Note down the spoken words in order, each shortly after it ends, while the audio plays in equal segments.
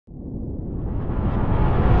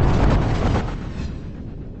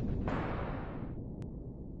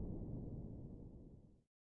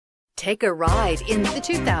Take a ride in the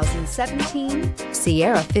 2017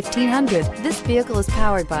 Sierra 1500. This vehicle is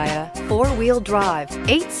powered by a 4-wheel drive,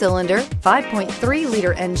 8-cylinder,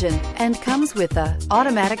 5.3-liter engine, and comes with an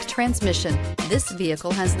automatic transmission. This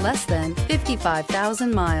vehicle has less than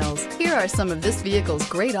 55,000 miles. Here are some of this vehicle's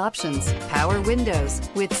great options: power windows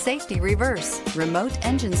with safety reverse, remote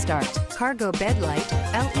engine start, cargo bed light,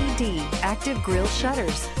 LED, active grille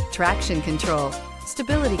shutters, traction control,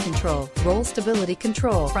 stability control, roll stability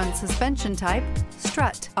control, front suspension type,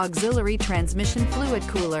 strut, auxiliary transmission fluid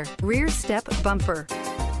cooler, rear step bumper.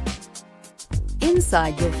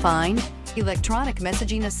 Inside you'll find electronic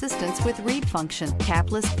messaging assistance with read function,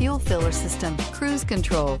 capless fuel filler system, cruise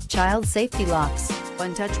control, child safety locks,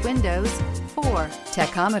 one-touch windows, 4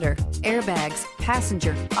 tachometer, airbags,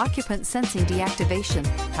 passenger, occupant sensing deactivation,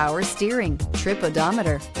 power steering, trip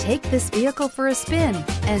odometer. Take this vehicle for a spin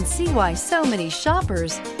and see why so many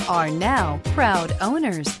shoppers are now proud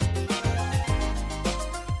owners.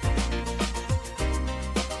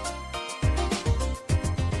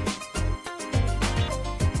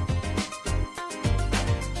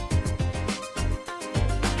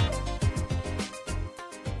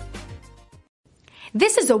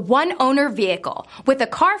 This is a one-owner vehicle with a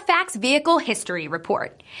Carfax Vehicle History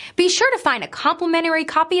Report. Be sure to find a complimentary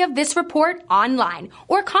copy of this report online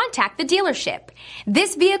or contact the dealership.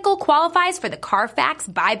 This vehicle qualifies for the Carfax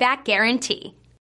Buyback Guarantee.